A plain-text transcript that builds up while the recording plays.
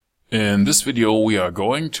In this video we are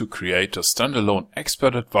going to create a standalone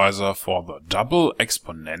expert advisor for the double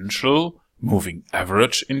exponential moving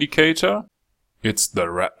average indicator. It's the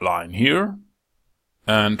red line here,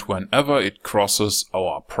 and whenever it crosses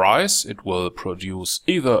our price it will produce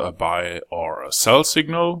either a buy or a sell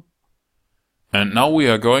signal. And now we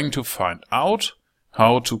are going to find out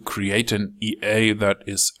how to create an EA that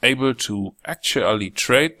is able to actually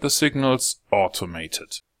trade the signals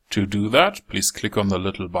automated. To do that, please click on the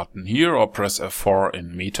little button here or press F4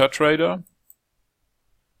 in MetaTrader.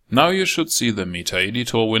 Now you should see the Meta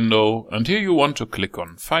Editor window, and here you want to click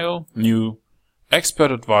on File, New,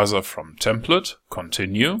 Expert Advisor from Template,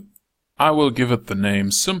 Continue. I will give it the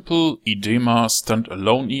name Simple IDEMA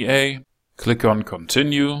Standalone EA. Click on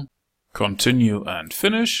Continue, Continue and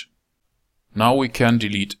Finish. Now we can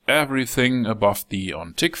delete everything above the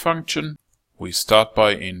onTick function. We start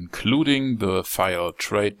by including the file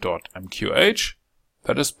trade.mqh,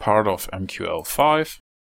 that is part of MQL5.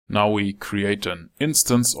 Now we create an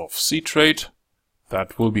instance of ctrade,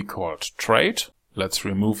 that will be called trade. Let's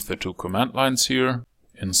remove the two command lines here.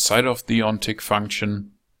 Inside of the onTick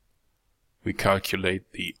function, we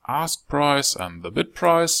calculate the ask price and the bid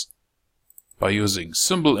price by using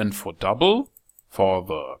symbol info double for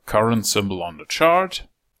the current symbol on the chart.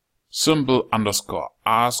 Symbol underscore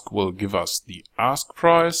ask will give us the ask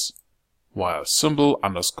price, while symbol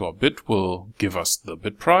underscore bid will give us the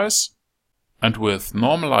bid price. And with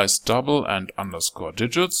normalized double and underscore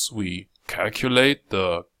digits, we calculate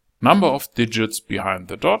the number of digits behind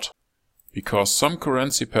the dot, because some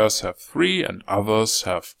currency pairs have 3 and others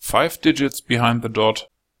have 5 digits behind the dot.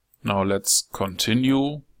 Now let's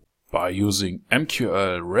continue. By using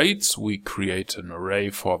MQL rates, we create an array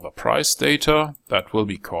for the price data that will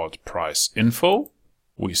be called price info.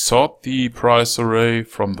 We sort the price array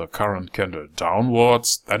from the current candle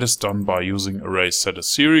downwards. That is done by using array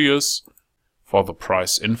set_series for the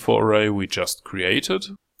price info array we just created.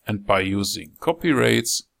 And by using copy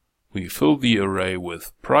rates, we fill the array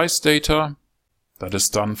with price data. That is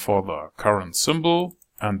done for the current symbol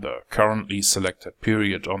and the currently selected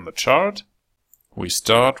period on the chart. We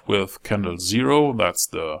start with candle 0, that's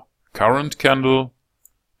the current candle,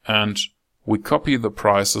 and we copy the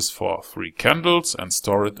prices for 3 candles and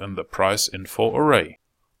store it in the price info array.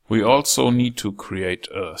 We also need to create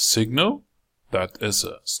a signal that is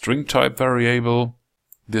a string type variable.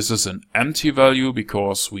 This is an empty value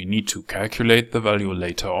because we need to calculate the value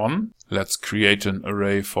later on. Let's create an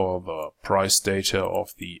array for the price data of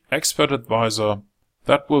the expert advisor.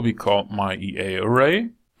 That will be called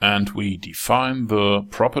myEAArray. And we define the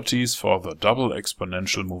properties for the double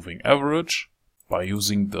exponential moving average by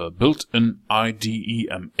using the built-in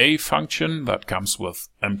IDEMA function that comes with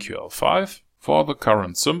MQL5 for the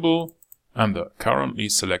current symbol and the currently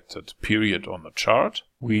selected period on the chart.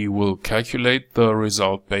 We will calculate the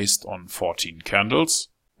result based on 14 candles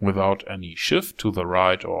without any shift to the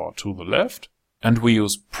right or to the left. And we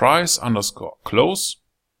use price underscore close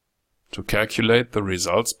to calculate the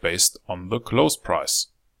results based on the close price.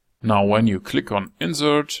 Now when you click on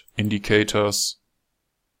Insert, Indicators,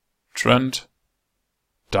 Trend,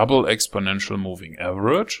 Double Exponential Moving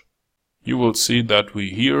Average, you will see that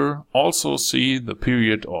we here also see the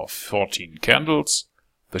period of 14 candles,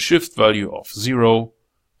 the shift value of 0,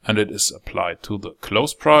 and it is applied to the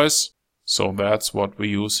close price, so that's what we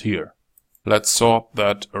use here. Let's sort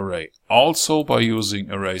that array also by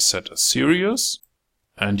using array set_series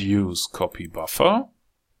and use copy buffer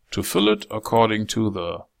to fill it according to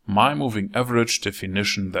the myMovingAverage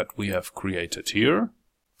definition that we have created here.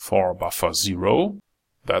 For buffer 0,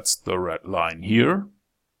 that's the red line here,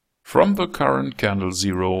 from the current candle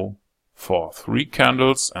 0 for 3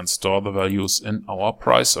 candles and store the values in our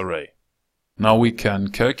price array. Now we can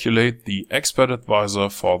calculate the expert advisor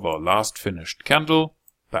for the last finished candle,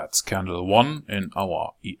 that's candle 1 in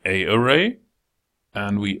our EA array,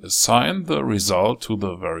 and we assign the result to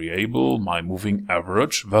the variable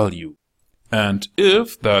myMovingAverage value. And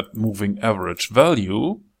if that moving average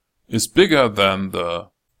value is bigger than the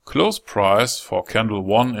close price for candle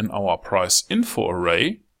 1 in our price info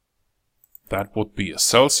array, that would be a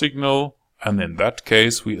sell signal, and in that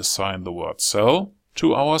case we assign the word sell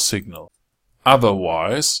to our signal.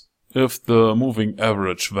 Otherwise, if the moving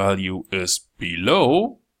average value is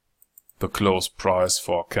below the close price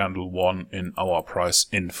for candle 1 in our price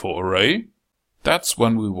info array, that's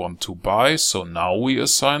when we want to buy, so now we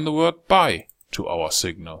assign the word buy to our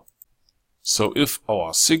signal. So if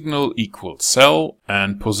our signal equals sell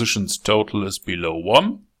and positions total is below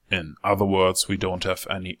 1, in other words we don't have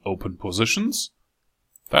any open positions,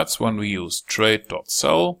 that's when we use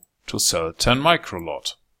trade.sell to sell 10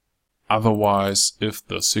 microlot. Otherwise, if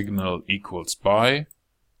the signal equals buy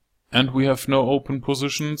and we have no open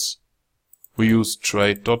positions, we use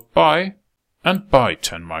trade.buy and buy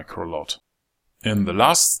 10 microlot. In the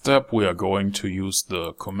last step, we are going to use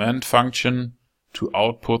the command function to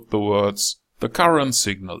output the words "the current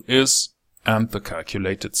signal is" and "the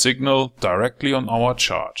calculated signal" directly on our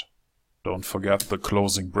chart. Don't forget the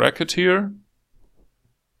closing bracket here.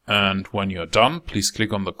 And when you're done, please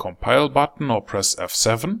click on the compile button or press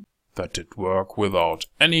F7. That did work without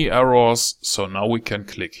any errors, so now we can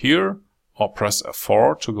click here or press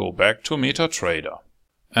F4 to go back to MetaTrader.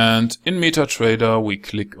 And in MetaTrader we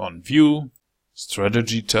click on View,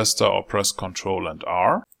 Strategy Tester or press Ctrl and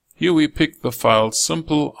R. Here we pick the file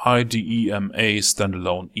simple IDEMA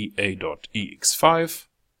standalone EA.ex5,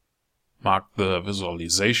 mark the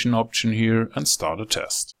visualization option here and start a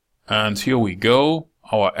test. And here we go,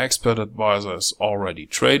 our expert advisor is already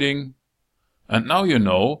trading. And now you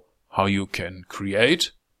know how you can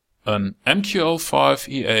create an MQL5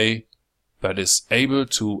 EA that is able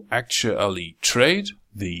to actually trade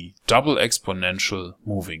the double exponential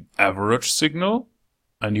moving average signal,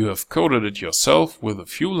 and you have coded it yourself with a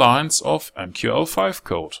few lines of MQL5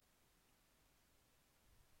 code.